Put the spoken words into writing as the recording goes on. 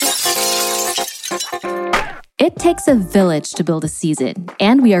It takes a village to build a season,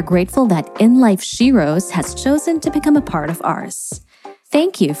 and we are grateful that In Life Sheroes has chosen to become a part of ours.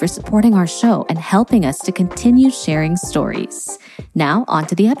 Thank you for supporting our show and helping us to continue sharing stories. Now, on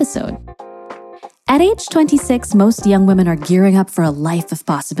to the episode. At age 26, most young women are gearing up for a life of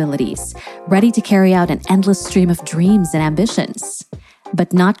possibilities, ready to carry out an endless stream of dreams and ambitions.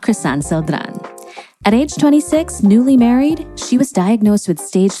 But not Crisan Celdran. At age 26, newly married, she was diagnosed with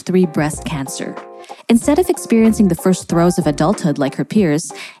stage 3 breast cancer. Instead of experiencing the first throes of adulthood like her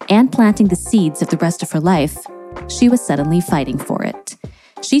peers and planting the seeds of the rest of her life, she was suddenly fighting for it.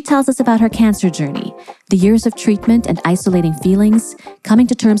 She tells us about her cancer journey, the years of treatment and isolating feelings, coming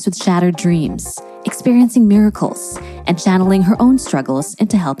to terms with shattered dreams, experiencing miracles, and channeling her own struggles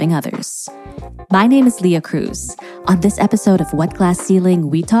into helping others. My name is Leah Cruz. On this episode of What Glass Ceiling,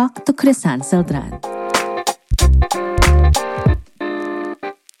 we talk to Crisan Celdran.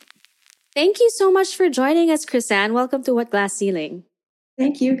 Thank you so much for joining us, Crisan. Welcome to What Glass Ceiling.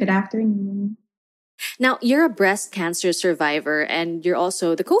 Thank you. Good afternoon. Now, you're a breast cancer survivor and you're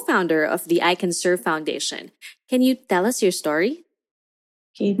also the co-founder of the I Can Serve Foundation. Can you tell us your story?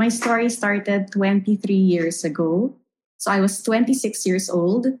 Okay, my story started 23 years ago. So I was 26 years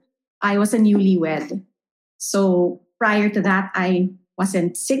old. I was a newlywed. So prior to that, I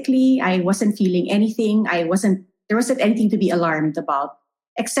wasn't sickly. I wasn't feeling anything. There wasn't anything to be alarmed about,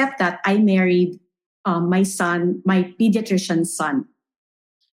 except that I married my son, my pediatrician's son.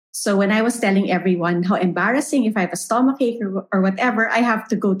 So when I was telling everyone how embarrassing if I have a stomachache or whatever, I have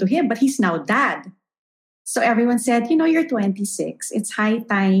to go to him, but he's now dad. So everyone said, you're 26. It's high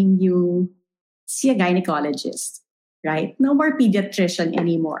time you see a gynecologist, right? No more pediatrician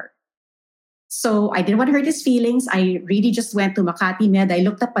anymore. So I didn't want to hurt his feelings. I really just went to Makati Med. I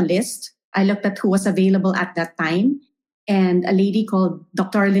looked up a list. I looked at who was available at that time. And a lady called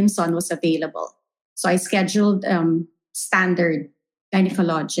Dr. Limson was available. So I scheduled standard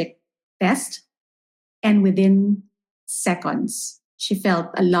gynecologic test. And within seconds, she felt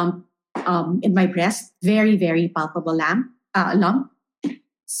a lump in my breast, very, very palpable lump.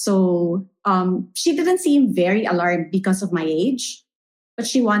 So she didn't seem very alarmed because of my age, but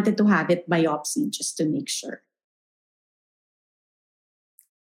she wanted to have it biopsy just to make sure.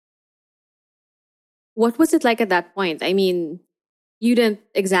 What was it like at that point? I mean, you didn't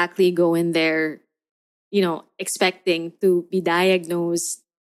exactly go in there, expecting to be diagnosed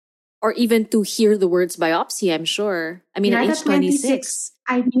or even to hear the words biopsy, I'm sure. I mean, at age 26.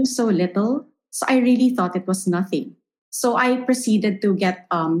 I knew so little, so I really thought it was nothing. So I proceeded to get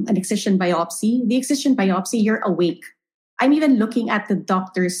an excision biopsy. The excision biopsy, you're awake. I'm even looking at the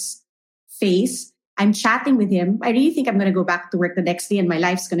doctor's face. I'm chatting with him. I really think I'm going to go back to work the next day and my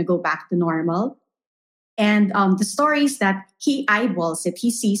life's going to go back to normal. And the story is that he eyeballs it,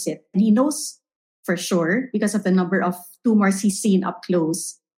 he sees it, and he knows for sure because of the number of tumors he's seen up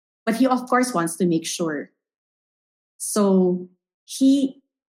close. But he, of course, wants to make sure. So he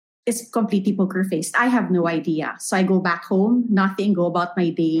is completely poker faced. I have no idea. So I go back home, nothing, go about my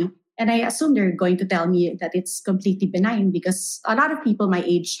day. And I assume they're going to tell me that it's completely benign because a lot of people my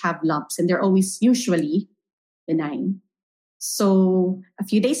age have lumps and they're always usually benign. So a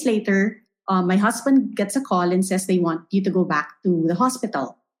few days later, my husband gets a call and says they want you to go back to the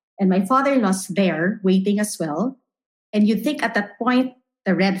hospital. And my father-in-law's there waiting as well. And you'd think at that point,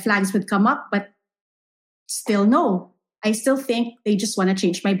 the red flags would come up, but still no. I still think they just want to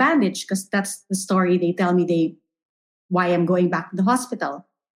change my bandage because that's the story they tell me why I'm going back to the hospital.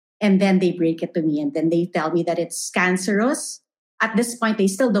 And then they break it to me and then they tell me that it's cancerous. At this point, they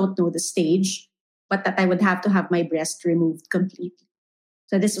still don't know the stage, but that I would have to have my breast removed completely.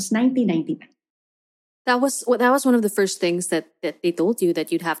 So this was 1999. That was one of the first things that they told you, that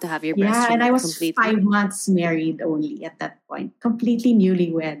you'd have to have your breast removed. Yeah, and I was completely. 5 months married only at that point, completely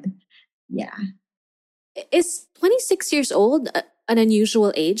newlywed. Yeah. Is 26 years old an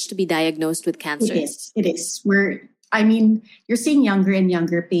unusual age to be diagnosed with cancer? It is. You're seeing younger and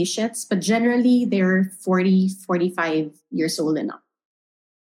younger patients, but generally they're 40, 45 years old and up.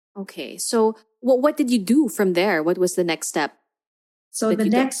 Okay, so what did you do from there? What was the next step? So the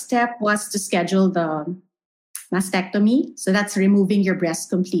next step was to schedule the mastectomy. So that's removing your breast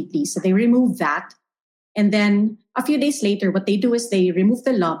completely. So they remove that. And then a few days later, what they do is they remove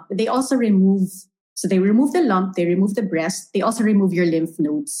the lump. They remove the lump, they remove the breast. They also remove your lymph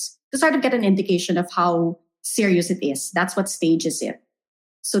nodes to sort of get an indication of how serious it is. That's what stage is it.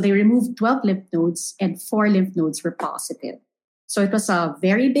 So they removed 12 lymph nodes and 4 lymph nodes were positive. So it was a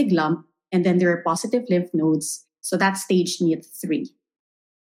very big lump. And then there were positive lymph nodes. So that staged me at 3.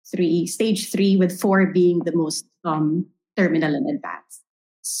 Stage 3 with 4 being the most terminal and advanced.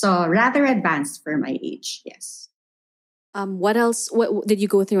 So rather advanced for my age, yes. What else? What did you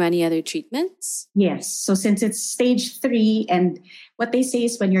go through? Any other treatments? Yes. So since it's stage 3, and what they say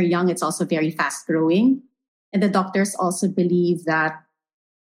is when you're young, it's also very fast growing. And the doctors also believe that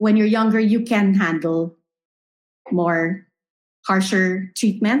when you're younger, you can handle more harsher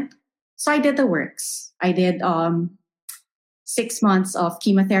treatment. So I did the works. I did 6 months of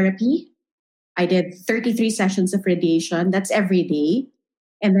chemotherapy. I did 33 sessions of radiation. That's every day.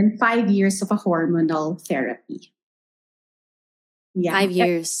 And then 5 years of a hormonal therapy. Yeah. 5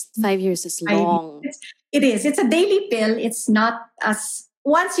 years. 5 years is I, long. it is. It's a daily pill. It's not as,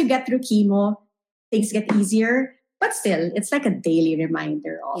 once you get through chemo, things get easier. But still, it's like a daily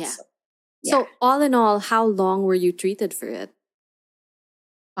reminder also. Yeah. So all in all, how long were you treated for it?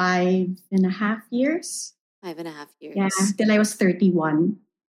 5.5 years. 5.5 years. Yeah, till I was 31.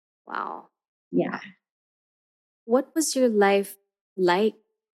 Wow. Yeah. What was your life like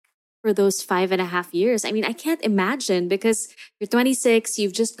for those 5.5 years? I mean, I can't imagine, because you're 26,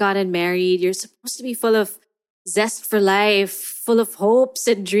 you've just gotten married, you're supposed to be full of zest for life, full of hopes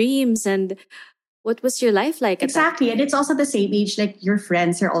and dreams. And what was your life like? Exactly. And it's also the same age, like your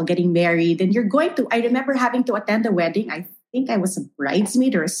friends are all getting married and you're going to, I remember having to attend a wedding. I think I was a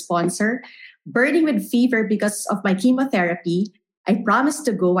bridesmaid or a sponsor, burning with fever because of my chemotherapy. I promised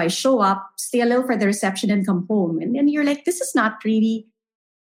to go. I show up, stay a little for the reception and come home. And then you're like, this is not really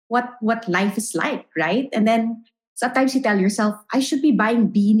what life is like, right? And then sometimes you tell yourself, I should be buying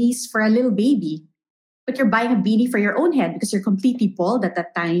beanies for a little baby. But you're buying a beanie for your own head because you're completely bald at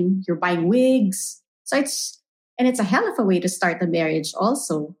that time. You're buying wigs. So it's a hell of a way to start a marriage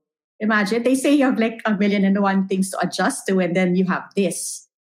also. Imagine, they say you have like 1,000,001 things to adjust to, and then you have this,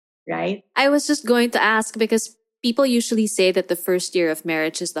 right? I was just going to ask, because people usually say that the first year of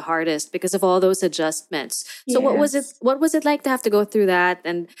marriage is the hardest because of all those adjustments. So Yes. what was it like to have to go through that,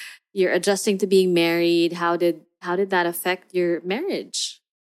 and you're adjusting to being married? How did that affect your marriage?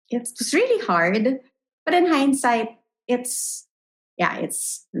 It's really hard. But in hindsight, it's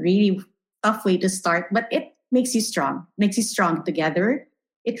really tough way to start, but it makes you strong together.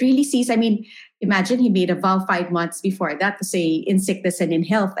 It really sees, I mean, imagine he made a vow 5 months before that to say in sickness and in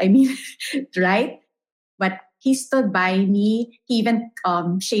health. I mean, right? But he stood by me. He even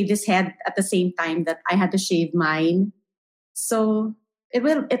shaved his head at the same time that I had to shave mine. So it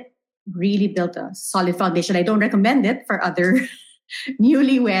really built a solid foundation. I don't recommend it for other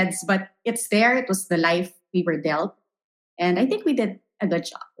newlyweds, but it's there. It was the life we were dealt. And I think we did a good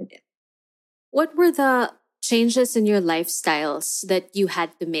job with it. What were the changes in your lifestyles that you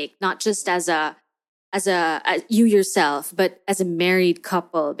had to make, not just as you yourself, but as a married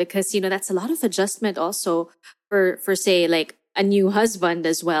couple? Because, that's a lot of adjustment also for say, like a new husband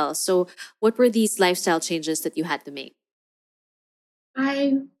as well. So what were these lifestyle changes that you had to make?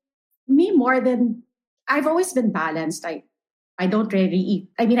 I've always been balanced. I don't really eat.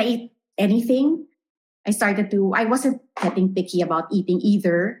 I mean, I eat anything. I wasn't getting picky about eating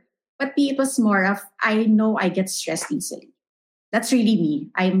either. But it was more of, I know I get stressed easily. That's really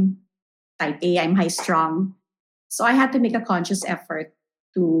me. I'm type A, I'm high strung. So I had to make a conscious effort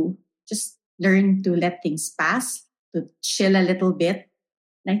to just learn to let things pass, to chill a little bit.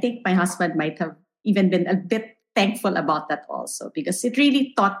 And I think my husband might have even been a bit thankful about that also, because it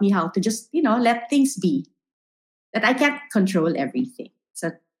really taught me how to just, let things be. That I can't control everything. It's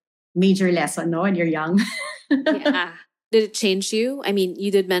a major lesson, no, when you're young. Yeah. Did it change you? I mean,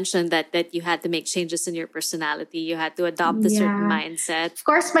 you did mention that you had to make changes in your personality. You had to adopt a certain mindset. Of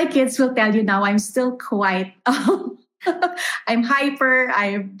course, my kids will tell you now I'm still quite, I'm hyper.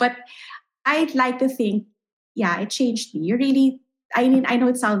 But I'd like to think, it changed me. You really, I mean, I know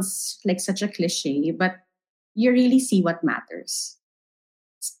it sounds like such a cliche, but you really see what matters.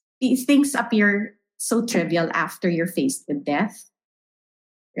 These things appear so trivial after you're faced with death,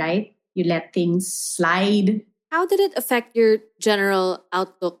 right? You let things slide. How did it affect your general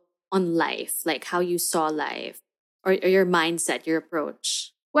outlook on life, like how you saw life, or your mindset, your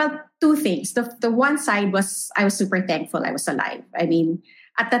approach? Well, two things. The one side was I was super thankful I was alive. I mean,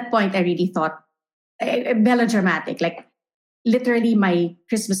 at that point, I really thought melodramatic. Like literally, my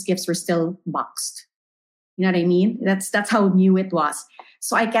Christmas gifts were still boxed. You know what I mean? That's how new it was.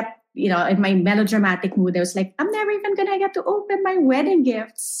 So I kept, in my melodramatic mood, I was like, I'm never even gonna get to open my wedding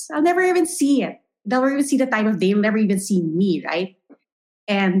gifts. I'll never even see it. They'll never even see the time of day. You'll never even see me, right?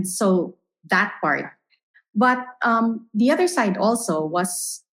 And so that part. But the other side also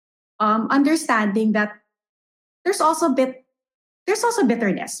was understanding that there's also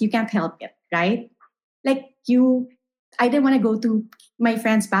bitterness. You can't help it, right? Like I didn't want to go to my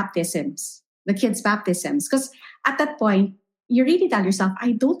friends' baptisms, the kids' baptisms, because at that point, you really tell yourself,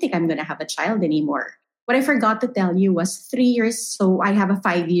 I don't think I'm going to have a child anymore. What I forgot to tell you was 3 years. So I have a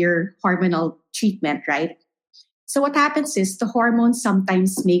 5-year hormonal treatment, right? So what happens is the hormone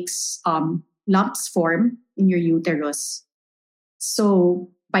sometimes makes lumps form in your uterus.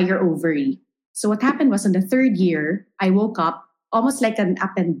 So by your ovary. So what happened was in the 3rd year, I woke up almost like an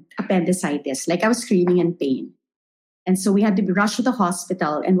appendicitis, like I was screaming in pain. And so we had to be rushed to the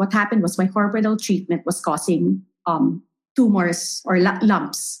hospital. And what happened was my hormonal treatment was causing tumors or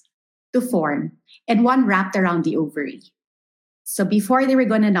lumps to form. And one wrapped around the ovary. So before they were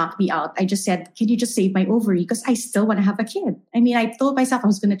going to knock me out, I just said, can you just save my ovary? Because I still want to have a kid. I mean, I told myself I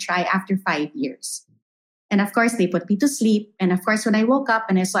was going to try after 5 years. And of course, they put me to sleep. And of course, when I woke up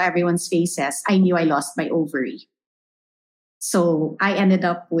and I saw everyone's faces, I knew I lost my ovary. So I ended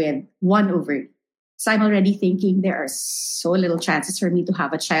up with one ovary. So I'm already thinking there are so little chances for me to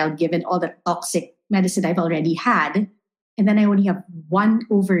have a child given all the toxic medicine I've already had. And then I only have one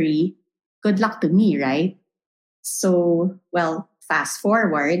ovary. Good luck to me, right? So, well, fast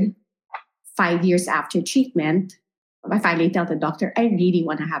forward 5 years after treatment, I finally tell the doctor, I really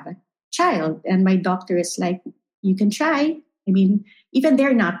want to have a child. And my doctor is like, you can try. I mean, even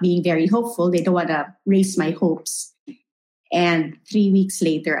they're not being very hopeful. They don't want to raise my hopes. And 3 weeks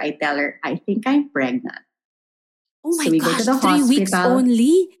later, I tell her, I think I'm pregnant. Oh my gosh, 3 weeks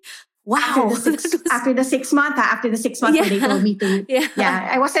only? Wow. After the 6 months, when they told me to,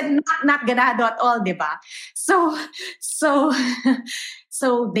 I wasn't not ganado at all, diba? So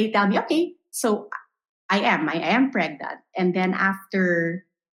they tell me, okay, so I am pregnant. And then after,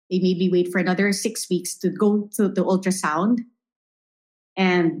 they made me wait for another 6 weeks to go to the ultrasound.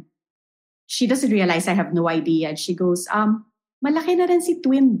 And she doesn't realize I have no idea. And she goes, malaki na rin si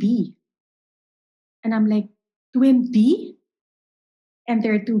twin B. And I'm like, twin B? And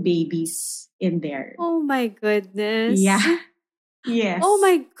there are 2 babies in there. Oh my goodness. Yeah. Yes. Oh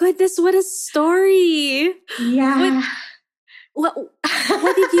my goodness, what a story. Yeah. What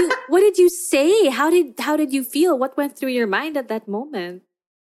did you say? How did you feel? What went through your mind at that moment?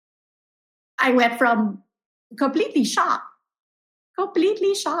 I went from completely shocked.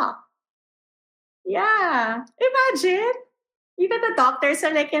 Yeah. Imagine. Even the doctors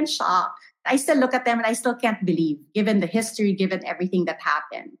are like in shock. I still look at them and I still can't believe, given the history, given everything that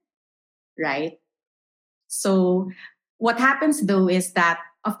happened, right? So what happens though is that,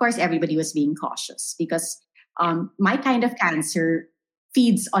 of course, everybody was being cautious because my kind of cancer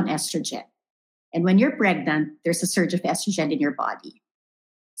feeds on estrogen. And when you're pregnant, there's a surge of estrogen in your body.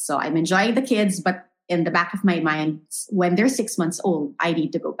 So I'm enjoying the kids, but in the back of my mind, when they're 6 months old, I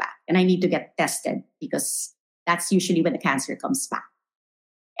need to go back and I need to get tested because that's usually when the cancer comes back.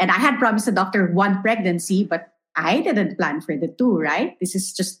 And I had promised the doctor 1 pregnancy, but I didn't plan for the 2, right? This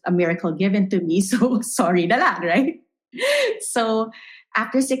is just a miracle given to me. So sorry na lang, right? So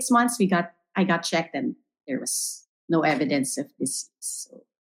after 6 months, I got checked and there was no evidence of disease. So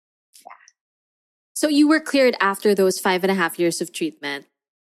yeah. So you were cleared after those 5.5 years of treatment?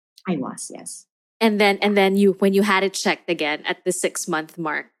 I was, yes. And then you, when you had it checked again at the 6-month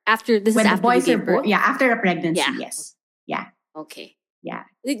mark, after this when is the after boys the are born, after a pregnancy, yes. Yeah. Okay. Yeah.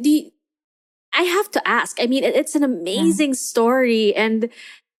 I have to ask. I mean, it's an amazing story. And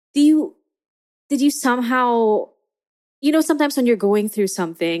did you somehow, sometimes when you're going through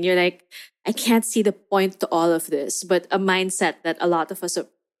something, you're like, I can't see the point to all of this. But a mindset that a lot of us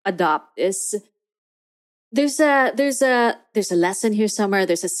adopt is there's a lesson here somewhere.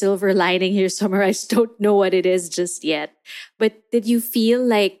 There's a silver lining here somewhere. I just don't know what it is just yet. But did you feel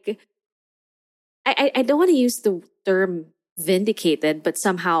like, I don't want to use the term vindicated, but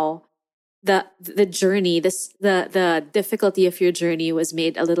somehow the journey, the difficulty of your journey was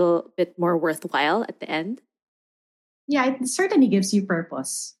made a little bit more worthwhile at the end? Yeah, it certainly gives you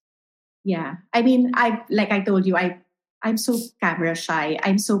purpose. Yeah. I mean, like I told you, I'm so camera shy.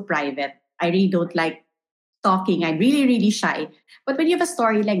 I'm so private. I really don't like talking. I'm really, really shy. But when you have a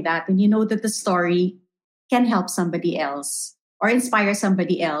story like that and you know that the story can help somebody else or inspire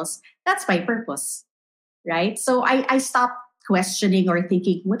somebody else, that's my purpose, right? So I stopped questioning or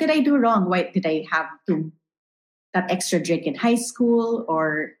thinking, what did I do wrong? Why did I have that extra drink in high school?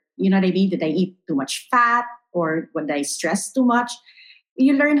 Or, you know what I mean? Did I eat too much fat? Or did I stress too much?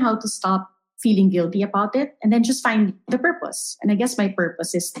 You learn how to stop feeling guilty about it and then just find the purpose. And I guess my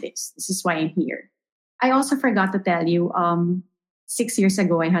purpose is this. This is why I'm here. I also forgot to tell you, 6 years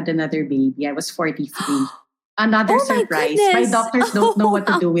ago, I had another baby. I was 43. Another surprise. My doctors don't know what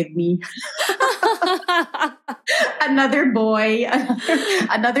to do with me. Another boy,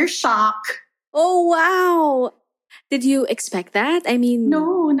 another shock. Oh, wow. Did you expect that? I mean,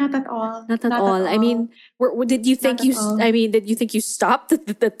 No, not at all. not at all. I mean, did you think Not at all. did you think you stopped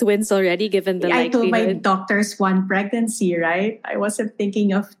the twins already, given the I told my likelihood? doctors one pregnancy, right? I wasn't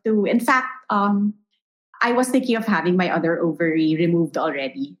thinking of two. In fact, I was thinking of having my other ovary removed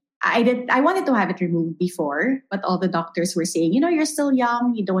already. I wanted to have it removed before, but all the doctors were saying, you're still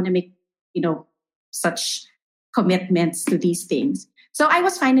young, you don't want to make, such commitments to these things. So I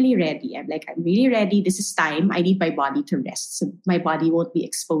was finally ready. I'm like, I'm really ready. This is time. I need my body to rest. So my body won't be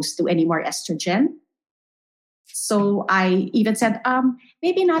exposed to any more estrogen. So I even said,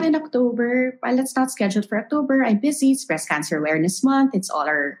 maybe not in October. Well, let's not schedule for October. I'm busy. It's Breast Cancer Awareness Month. It's all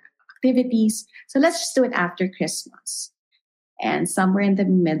our activities. So let's just do it after Christmas. And somewhere in the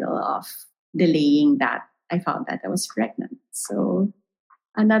middle of delaying that, I found that I was pregnant. So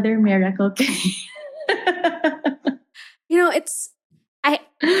another miracle came.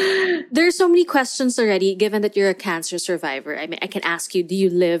 There's so many questions already, given that you're a cancer survivor. I mean, I can ask you, do you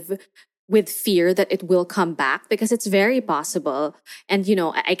live with fear that it will come back? Because it's very possible. And,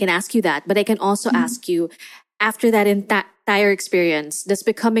 I can ask you that, but I can also ask you, after that entire experience, does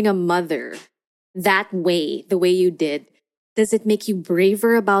becoming a mother that way, the way you did, does it make you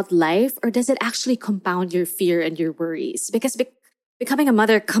braver about life, or does it actually compound your fear and your worries? Because becoming a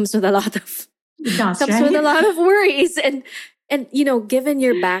mother comes with a lot of with a lot of worries. And given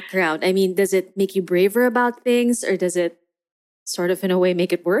your background, I mean, does it make you braver about things, or does it sort of in a way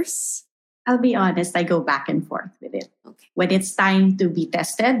make it worse? I'll be honest, I go back and forth with it. Okay. When it's time to be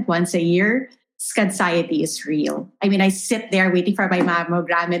tested once a year, anxiety is real. I mean, I sit there waiting for my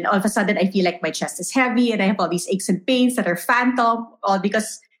mammogram, and all of a sudden I feel like my chest is heavy and I have all these aches and pains that are phantom, all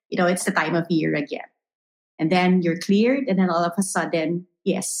because, it's the time of year again. And then you're cleared, and then all of a sudden,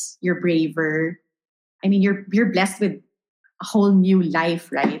 yes, you're braver. I mean, you're blessed with a whole new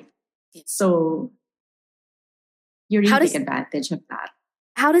life, right? So you really take advantage of that.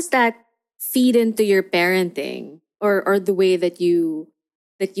 How does that feed into your parenting, or the way that you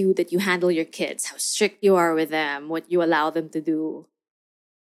handle your kids? How strict you are with them, what you allow them to do?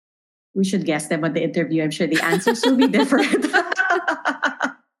 We should guess them on the interview. I'm sure the answers will be different.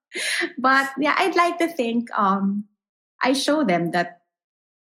 But yeah, I'd like to think I show them that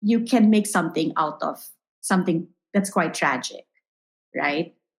you can make something out of something that's quite tragic,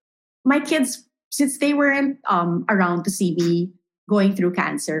 right? My kids, since they weren't around to see me going through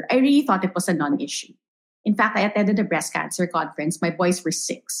cancer, I really thought it was a non-issue. In fact, I attended a breast cancer conference. My boys were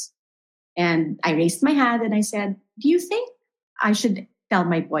 6. And I raised my hand and I said, do you think I should tell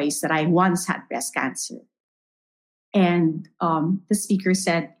my boys that I once had breast cancer? And the speaker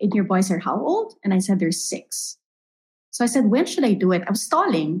said, and your boys are how old? And I said, they're 6. So I said, when should I do it? I was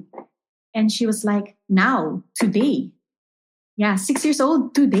stalling. And she was like, now, today. Yeah, 6 years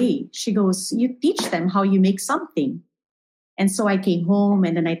old, today. She goes, you teach them how you make something. And so I came home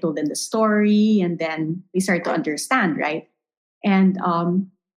and then I told them the story, and then they started to understand, right? And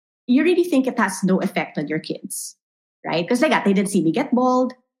you really think it has no effect on your kids, right? Because like that, they didn't see me get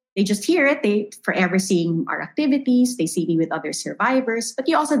bald. They just hear it. They forever seeing our activities. They see me with other survivors, but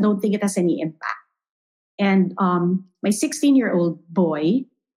you also don't think it has any impact. And my 16-year-old boy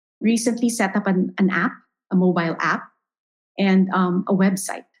recently set up an app, a mobile app, and a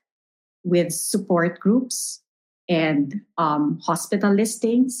website with support groups and hospital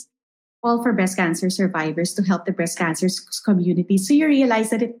listings, all for breast cancer survivors to help the breast cancer community. So you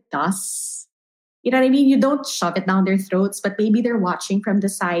realize that it does. You know what I mean? You don't shove it down their throats, but maybe they're watching from the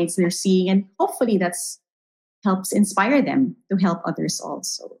sides, they're seeing, and hopefully that's helps inspire them to help others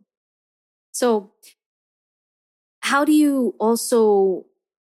also. So how do you also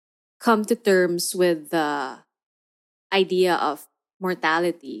come to terms with the idea of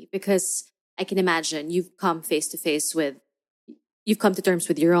mortality? Because I can imagine you've come to terms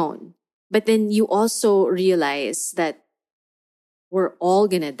with your own, but then you also realize that we're all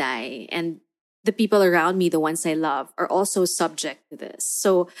gonna die, and the people around me, the ones I love, are also subject to this.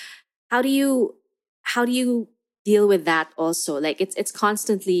 So how do you deal with that also? Like it's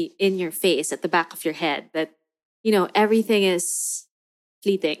constantly in your face, at the back of your head, that everything is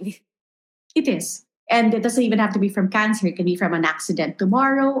fleeting. It is. And it doesn't even have to be from cancer. It can be from an accident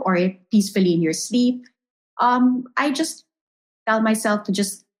tomorrow or peacefully in your sleep. I just tell myself to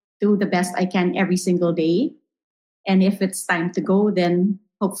just do the best I can every single day. And if it's time to go, then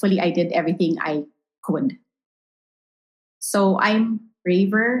hopefully I did everything I could. So I'm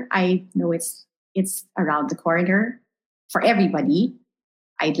braver. I know it's around the corner for everybody.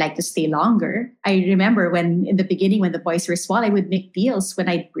 I'd like to stay longer. I remember when in the beginning, when the boys were small, I would make deals when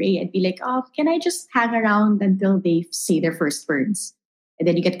I'd pray. I'd be like, oh, can I just hang around until they say their first words? And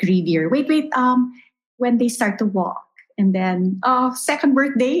then you get greedier. Wait, when they start to walk. And then second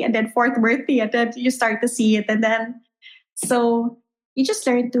birthday, and then fourth birthday, and then you start to see it. And then, so you just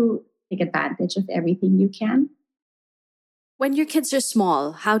learn to take advantage of everything you can. When your kids are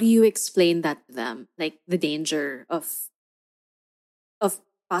small, how do you explain that to them? Like the danger of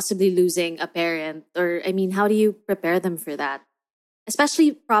possibly losing a parent, or I mean, how do you prepare them for that?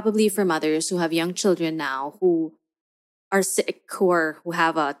 Especially probably for mothers who have young children now who are sick or who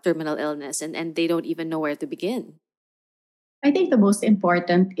have a terminal illness, and they don't even know where to begin. I think the most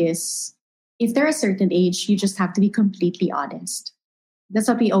important is if they're a certain age, you just have to be completely honest. That's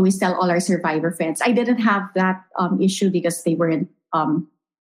what we always tell all our survivor friends. I didn't have that issue because they weren't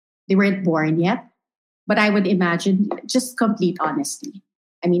born yet. But I would imagine just complete honesty.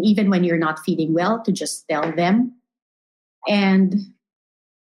 I mean, even when you're not feeling well, to just tell them and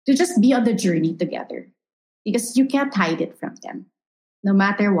to just be on the journey together, because you can't hide it from them. No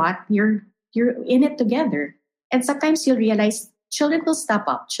matter what, you're in it together. And sometimes you'll realize children will step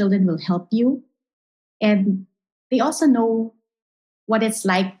up, children will help you, and they also know what it's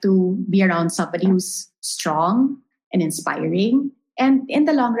like to be around somebody who's strong and inspiring. And in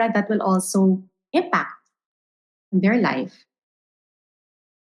the long run, that will also impact their life.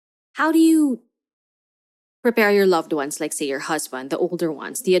 How do you prepare your loved ones, like say your husband, the older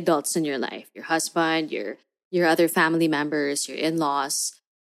ones, the adults in your life, your husband, your other family members, your in-laws?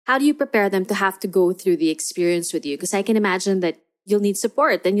 How do you prepare them to have to go through the experience with you? Because I can imagine that you'll need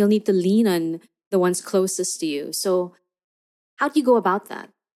support and you'll need to lean on the ones closest to you. So how do you go about that?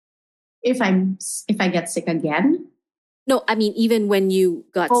 If I get sick again? No, I mean even when you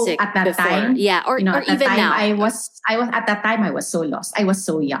got sick at that before. time, Yeah, or even time, now. I was at that time I was so lost. I was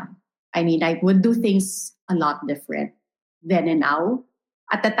so young. I mean, I would do things a lot different then and now.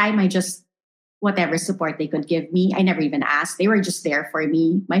 At the time, I just whatever support they could give me. I never even asked. They were just there for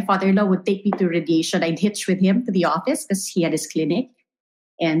me. My father-in-law would take me to radiation. I'd hitch with him to the office because he had his clinic.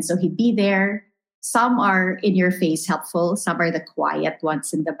 And so he'd be there. Some are in your face helpful. Some are the quiet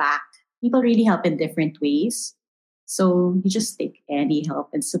ones in the back. People really help in different ways. So you just take any help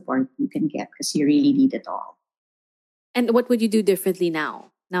and support you can get because you really need it all. And what would you do differently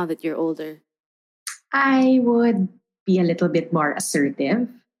now that you're older? I would be a little bit more assertive.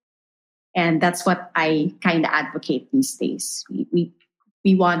 And that's what I kind of advocate these days.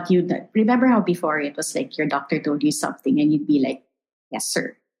 We want you to remember how before it was like your doctor told you something and you'd be like, yes,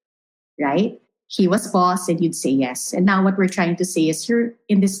 sir. Right? He was boss and you'd say yes. And now what we're trying to say is you're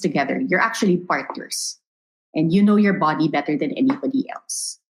in this together. You're actually partners. And you know your body better than anybody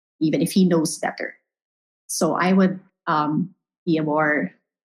else, even if he knows better. So I would be a more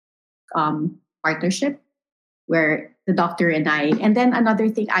partnership where the doctor and then another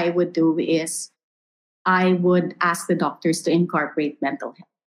thing I would do is I would ask the doctors to incorporate mental health.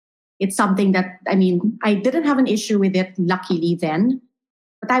 It's something that, I mean, I didn't have an issue with it luckily then,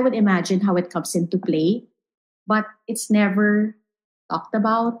 but I would imagine how it comes into play, but it's never talked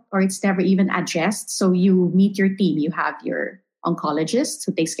about or it's never even addressed. So you meet your team, you have your oncologist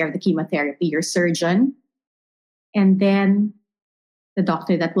who takes care of the chemotherapy, your surgeon, and then the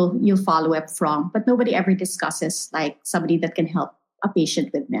doctor that you'll follow up from, but nobody ever discusses like somebody that can help a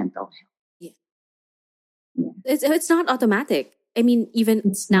patient with mental health. Yeah. It's not automatic. I mean, even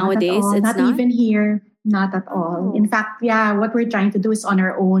it's nowadays, it's not even here, not at all. In fact, yeah, what we're trying to do is on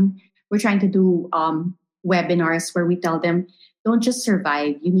our own. We're trying to do webinars where we tell them, don't just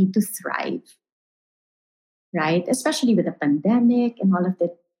survive, you need to thrive, right? Especially with the pandemic and all of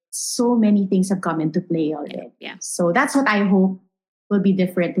that. So many things have come into play already. Yeah. So that's what I hope will be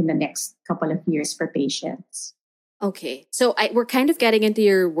different in the next couple of years for patients. Okay. So we're kind of getting into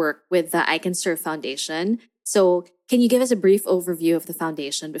your work with the I Can Serve Foundation. So can you give us a brief overview of the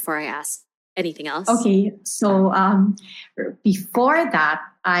foundation before I ask anything else? Okay. So before that,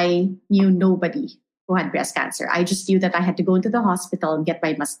 I knew nobody who had breast cancer. I just knew that I had to go into the hospital and get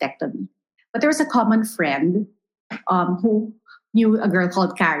my mastectomy. But there was a common friend who knew a girl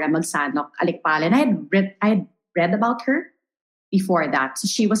called Cara Magsanok Alikpal. And I had read about her before that. So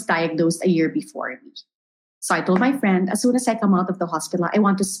she was diagnosed a year before me. So I told my friend, as soon as I come out of the hospital, I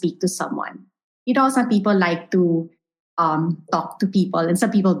want to speak to someone. You know, some people like to talk to people and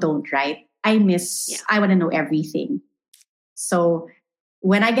some people don't, right? I want to know everything. So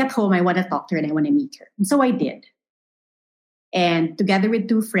when I get home, I want to talk to her and I want to meet her. And so I did. And together with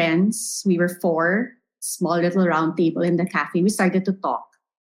two friends, we were 4, small little round table in the cafe. We started to talk.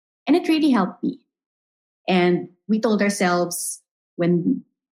 And it really helped me. And we told ourselves when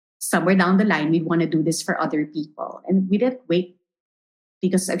somewhere down the line, we'd want to do this for other people. And we didn't wait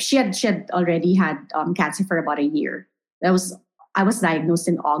because she had already had cancer for about a year. I was diagnosed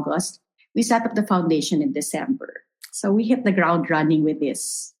in August. we set up the foundation in December. So we hit the ground running with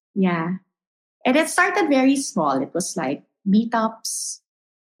this. Yeah. And it started very small. It was like meetups,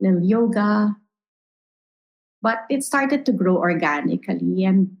 little yoga, but it started to grow organically.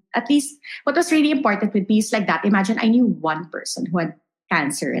 And at least what was really important with me is like that. Imagine I knew one person who had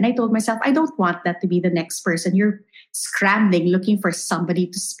cancer. And I told myself, I don't want that to be the next person. You're scrambling, looking for somebody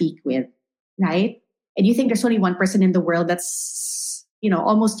to speak with, right? And you think there's only one person in the world that's,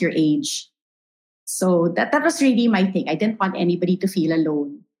 almost your age. So that was really my thing. I didn't want anybody to feel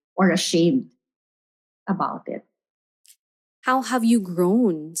alone or ashamed about it. How have you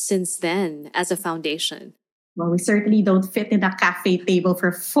grown since then as a foundation? Well, we certainly don't fit in a cafe table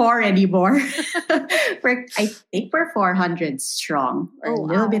for 4 anymore. I think we're 400 strong, or a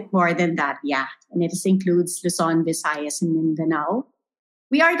little bit more than that. Yeah. And it includes Luzon, Visayas, and Mindanao.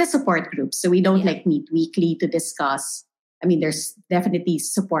 We are the support group, so we don't meet weekly to discuss. I mean, there's definitely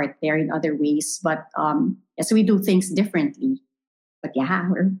support there in other ways, but so we do things differently. But yeah,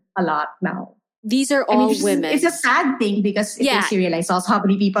 we're a lot now. These are all women. It's a sad thing because it makes you realize also how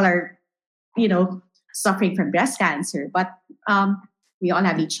many people are, suffering from breast cancer. But we all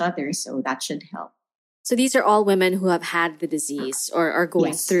have each other, so that should help. So these are all women who have had the disease or are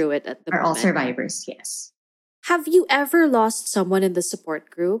going through it at the moment. Are all survivors, yes. Have you ever lost someone in the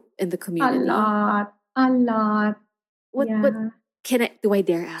support group, in the community? A lot. Do I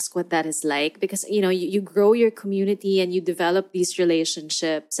dare ask what that is like? Because, you grow your community and you develop these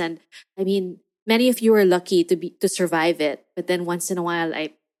relationships. And I mean, many of you are lucky to survive it. But then once in a while,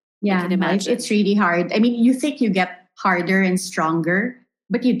 I can imagine. It's really hard. I mean, you think you get harder and stronger,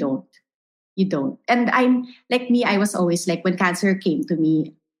 but you don't. You don't. And I was always like, when cancer came to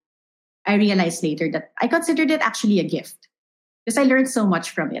me, I realized later that I considered it actually a gift because I learned so much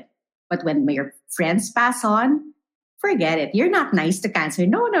from it. But when your friends pass on, forget it. You're not nice to cancer.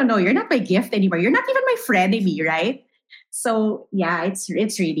 No. You're not my gift anymore. You're not even my frenemy, right? So yeah, it's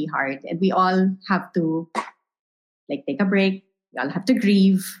really hard. And we all have to take a break. We all have to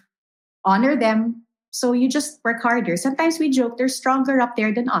grieve, honor them. So you just work harder. Sometimes we joke they're stronger up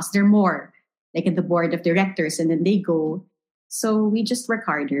there than us. They're more like in the board of directors and then they go. So we just work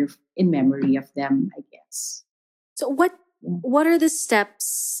harder in memory of them, I guess. So what are the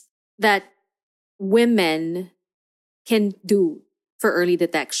steps that women can do for early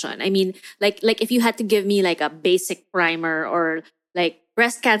detection? I mean, like if you had to give me like a basic primer or like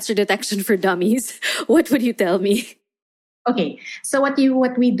breast cancer detection for dummies, what would you tell me? Okay, so what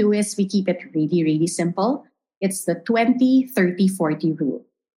we do is we keep it really, really simple. It's the 20-30-40 rule.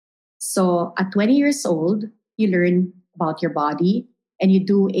 So at 20 years old, you learn about your body and you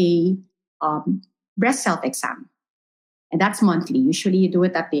do a breast self-exam. And that's monthly. Usually you do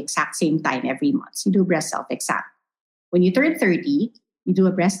it at the exact same time every month. So you do breast self-exam. When you turn 30, you do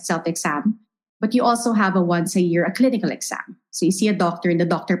a breast self-exam, but you also have a once a year, a clinical exam. So you see a doctor and the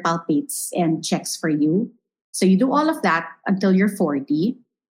doctor palpates and checks for you. So you do all of that until you're 40,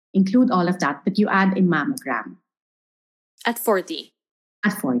 include all of that, but you add a mammogram. At 40?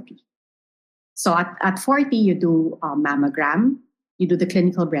 At 40. So at 40, you do a mammogram, you do the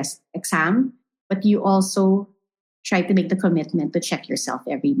clinical breast exam, but you also try to make the commitment to check yourself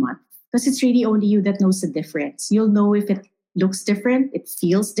every month. Because it's really only you that knows the difference. You'll know if it looks different, it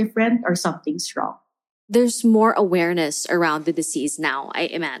feels different, or something's wrong. There's more awareness around the disease now, I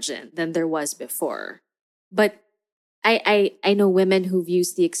imagine, than there was before. But I know women who've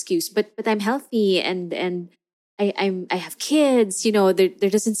used the excuse, but I'm healthy and I have kids. There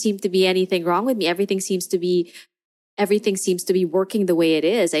doesn't seem to be anything wrong with me. Everything seems to be working the way it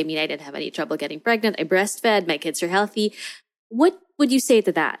is. I mean, I didn't have any trouble getting pregnant. I breastfed. My kids are healthy. What would you say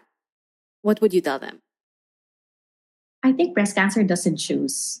to that? What would you tell them? I think breast cancer doesn't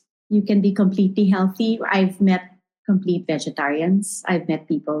choose. You can be completely healthy. I've met complete vegetarians. I've met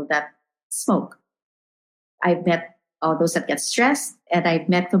people that smoke. I've met all those that get stressed, and I've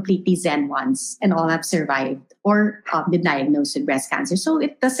met completely Zen ones, and all have survived or been diagnosed with breast cancer. So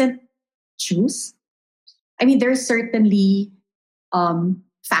it doesn't choose. I mean, there's certainly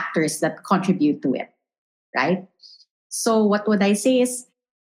factors that contribute to it, right? So what would I say is,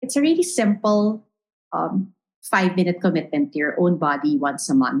 it's a really simple 5-minute commitment to your own body once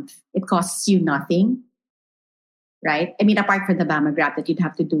a month. It costs you nothing, right? I mean, apart from the mammogram that you'd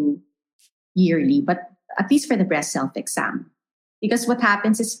have to do yearly, but at least for the breast self-exam. Because what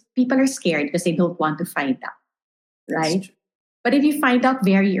happens is people are scared because they don't want to find out, right? But if you find out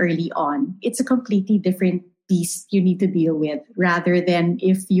very early on, it's a completely different beast you need to deal with rather than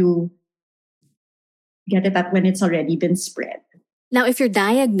if you get it when it's already been spread. Now, if you're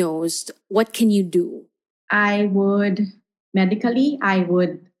diagnosed, what can you do? I would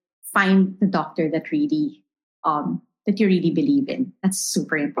find the doctor that you really believe in. That's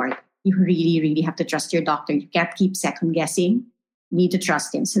super important. You really, really have to trust your doctor. You can't keep second guessing. You need to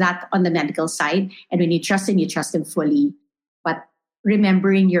trust him. So that on the medical side. And when you trust him fully. But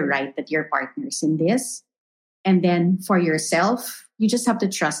remembering you're right, that your partner's in this. And then for yourself, you just have to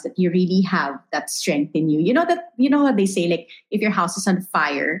trust that you really have that strength in you. You know what they say, like if your house is on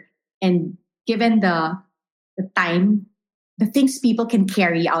fire and given the time, the things people can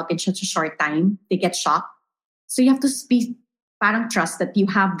carry out in such a short time, they get shocked. So you have to be parang trust that you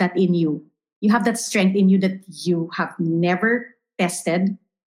have that in you. You have that strength in you that you have never tested,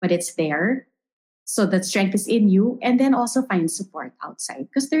 but it's there. So that strength is in you. And then also find support outside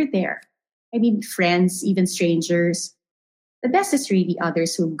because they're there. I mean, friends, even strangers. The best is really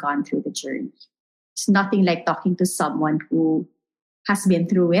others who've gone through the journey. It's nothing like talking to someone who has been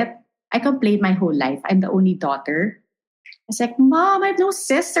through it. I complained my whole life. I'm the only daughter. I was like, Mom, I have no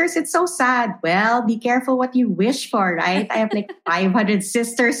sisters. It's so sad. Well, be careful what you wish for, right? I have like 500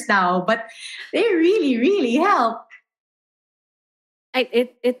 sisters now, but they really, really help.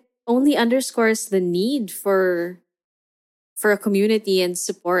 It only underscores the need for a community and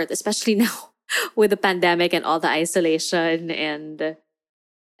support, especially now with the pandemic and all the isolation, and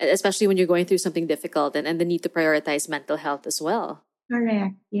especially when you're going through something difficult, and the need to prioritize mental health as well.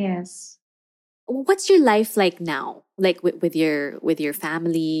 Correct. Yes. What's your life like now? Like with your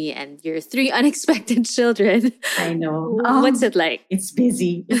family and your three unexpected children. I know. What's it like? It's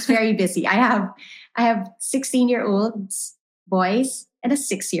busy. It's very busy. I have 16-year-olds boys and a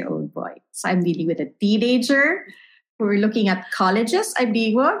 6-year-old boy. So I'm dealing with a teenager. We're looking at colleges.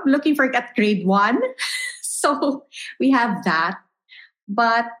 Looking for at grade 1. So we have that.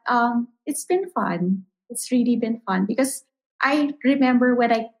 But it's been fun. It's really been fun because I remember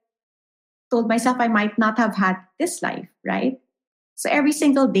when I told myself I might not have had this life, right? So every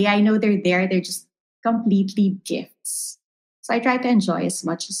single day I know they're there. They're just completely gifts. So I try to enjoy as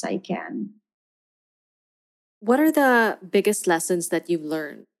much as I can. What are the biggest lessons that you've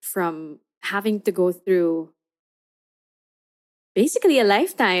learned from having to go through basically a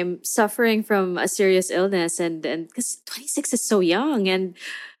lifetime suffering from a serious illness, and because 26 is so young, and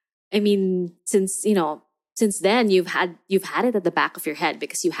I mean since then you've had it at the back of your head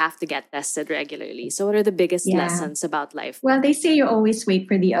because you have to get tested regularly. So what are the biggest lessons about life? Well, they say you always wait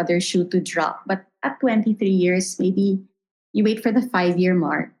for the other shoe to drop, but at 23 years, maybe you wait for the 5-year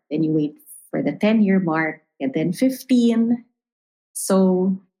mark, then you wait for the 10-year mark, and then 15.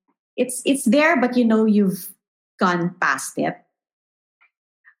 So it's there, but you've gone past it.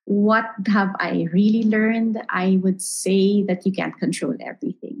 What have I really learned? I would say that you can't control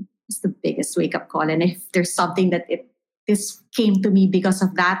everything. It's the biggest wake-up call. And if there's something that this came to me because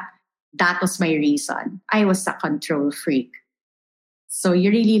of that, that was my reason. I was a control freak. So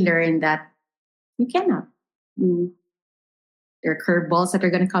you really learn that you cannot. There are curveballs that are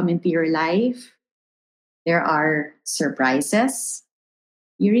going to come into your life. There are surprises.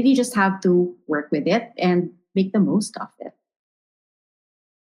 You really just have to work with it and make the most of it.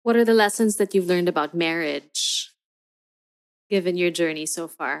 What are the lessons that you've learned about marriage, given your journey so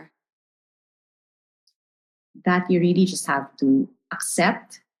far? That you really just have to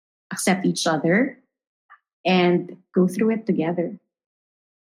accept each other, and go through it together.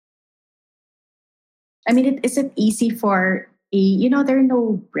 I mean, is it easy for there are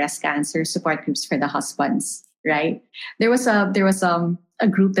no breast cancer support groups for the husbands, right? There was a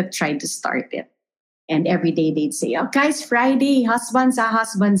group that tried to start it. And every day they'd say, oh, guys, Friday,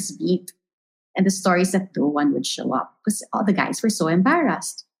 husbands meet. And the story is that no one would show up because all the guys were so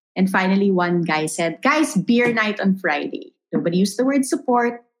embarrassed. And finally, one guy said, guys, beer night on Friday. Nobody used the word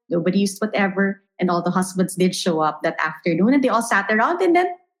support. Nobody used whatever. And all the husbands did show up that afternoon. And they all sat around. And then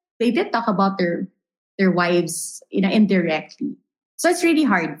they did talk about their wives, indirectly. So it's really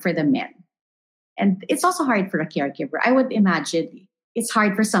hard for the men. And it's also hard for a caregiver. I would imagine it's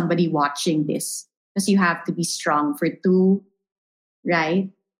hard for somebody watching this because you have to be strong for 2, right?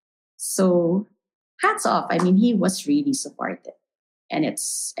 So hats off. I mean, he was really supportive. And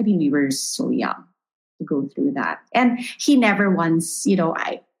we were so young to go through that. And he never once,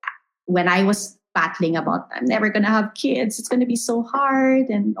 when I was battling about, I'm never going to have kids, it's going to be so hard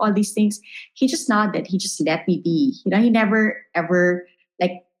and all these things, he just nodded. He just let me be. He never ever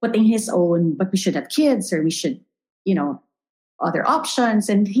like putting his own, but we should have kids or we should, other options.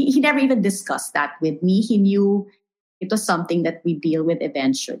 And he never even discussed that with me. He knew it was something that we deal with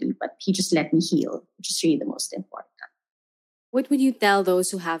eventually, but he just let me heal, which is really the most important. What would you tell those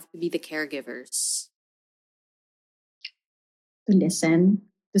who have to be the caregivers? To listen,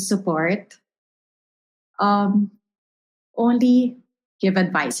 to support. Only give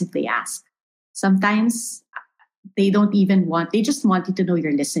advice if they ask. Sometimes they just want you to know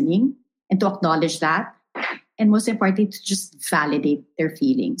you're listening and to acknowledge that. And most importantly, to just validate their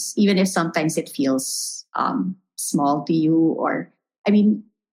feelings, even if sometimes it feels small to you. Or, I mean,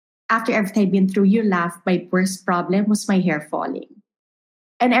 after everything I've been through, you laugh. My worst problem was my hair falling.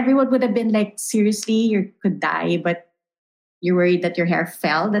 And everyone would have been like, seriously, you could die, but you're worried that your hair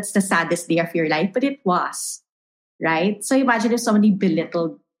fell. That's the saddest day of your life. But it was, right? So imagine if somebody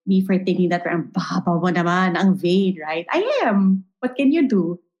belittled me for thinking that ang baba mo naman, ang vain, right? I am. What can you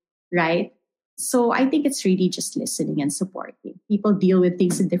do, right? So I think it's really just listening and supporting. People deal with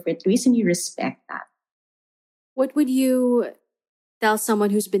things in different ways and you respect that. What would you tell someone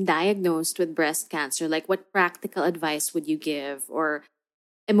who's been diagnosed with breast cancer? Like, what practical advice would you give, or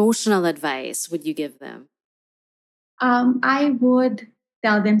emotional advice would you give them? I would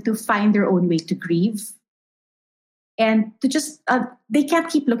tell them to find their own way to grieve and to just, they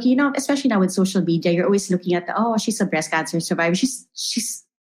can't keep looking, especially now with social media, you're always looking at, she's a breast cancer survivor. She's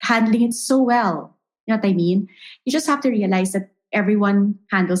handling it so well. You know what I mean? You just have to realize that everyone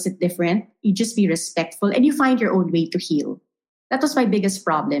handles it different. You just be respectful and you find your own way to heal. That was my biggest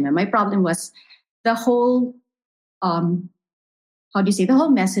problem. And my problem was the whole, the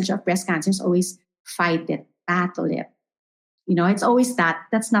whole message of breast cancer is always fight it, battle it. It's always that.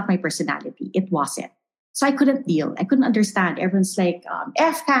 That's not my personality. It wasn't. So I couldn't deal. I couldn't understand. Everyone's like,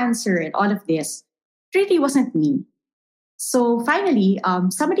 F cancer and all of this. It really wasn't me. So finally,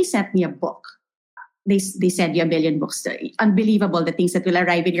 somebody sent me a book. They send you a million books. Unbelievable, the things that will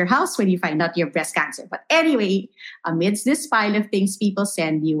arrive in your house when you find out you have breast cancer. But anyway, amidst this pile of things people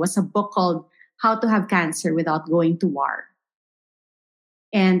send you was a book called How to Have Cancer Without Going to War.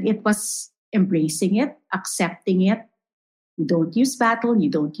 And it was embracing it, accepting it. You don't use battle, you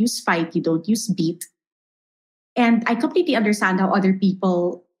don't use fight, you don't use beat. And I completely understand how other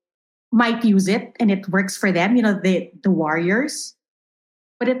people might use it and it works for them, the warriors.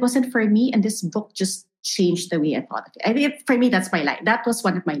 But it wasn't for me. And this book just changed the way I thought of it. I mean, for me, that's my life. That was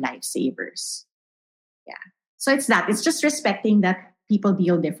one of my lifesavers. Yeah. So it's that. It's just respecting that people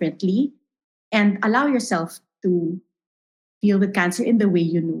deal differently and allow yourself to deal with cancer in the way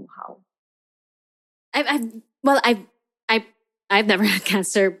you know how. I've never had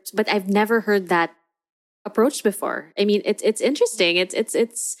cancer, but I've never heard that approach before. I mean, it's interesting.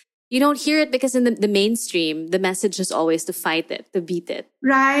 It's you don't hear it because in the mainstream, the message is always to fight it, to beat it,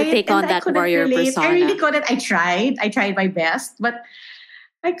 right? To take on that warrior persona. I really couldn't. I tried my best, but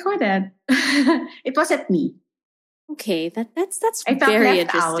I couldn't. It wasn't me. Okay, that's very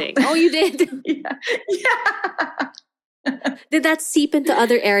interesting. Oh, you did? Yeah. Did that seep into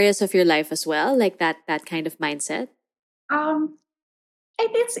other areas of your life as well, like that kind of mindset?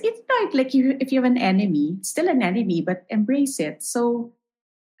 It's like if you have an enemy, it's still an enemy, but embrace it. So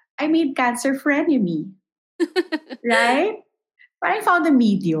I made cancer frenemy, right? But I found a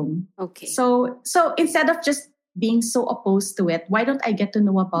medium. Okay. So instead of just being so opposed to it, why don't I get to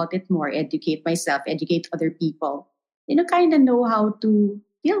know about it more, educate myself, educate other people, kind of know how to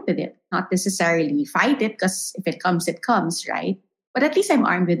deal with it, not necessarily fight it, because if it comes, right? But at least I'm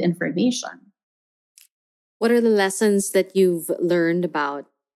armed with information. What are the lessons that you've learned about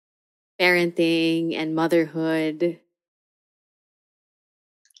parenting and motherhood?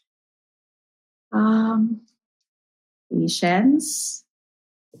 Patience,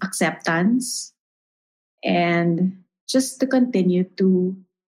 acceptance, and just to continue to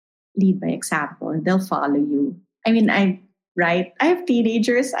lead by example. They'll follow you. I mean, I have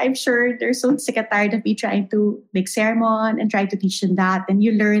teenagers. I'm sure they're so sick and tired of me trying to make sermon and try to teach them that. And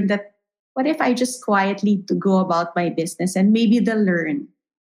you learn that, what if I just quietly to go about my business and maybe they'll learn,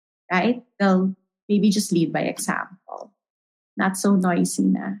 right? They'll maybe just lead by example. Not so noisy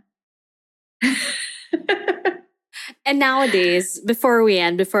na. And nowadays, before we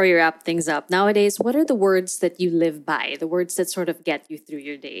wrap things up, nowadays, what are the words that you live by? The words that sort of get you through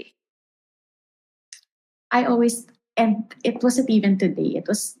your day? And it wasn't even today. It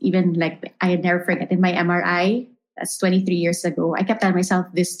was even like, I never forget, in my MRI, that's 23 years ago, I kept telling myself,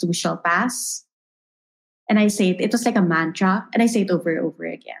 this too shall pass. And I say it was like a mantra, and I say it over and over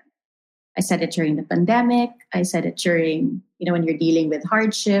again. I said it during the pandemic. I said it during, when you're dealing with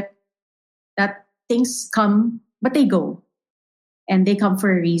hardship, that things come, but they go. And they come for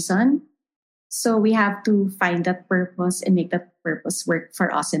a reason. So we have to find that purpose and make that purpose work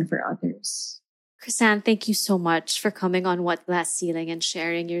for us and for others. Chrisanne, thank you so much for coming on What Glass Ceiling and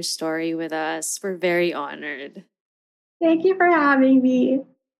sharing your story with us. We're very honored. Thank you for having me.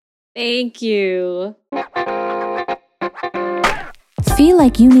 Thank you. Feel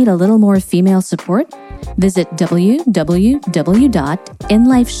like you need a little more female support? Visit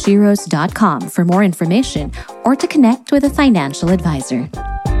www.inlifesheroes.com for more information or to connect with a financial advisor.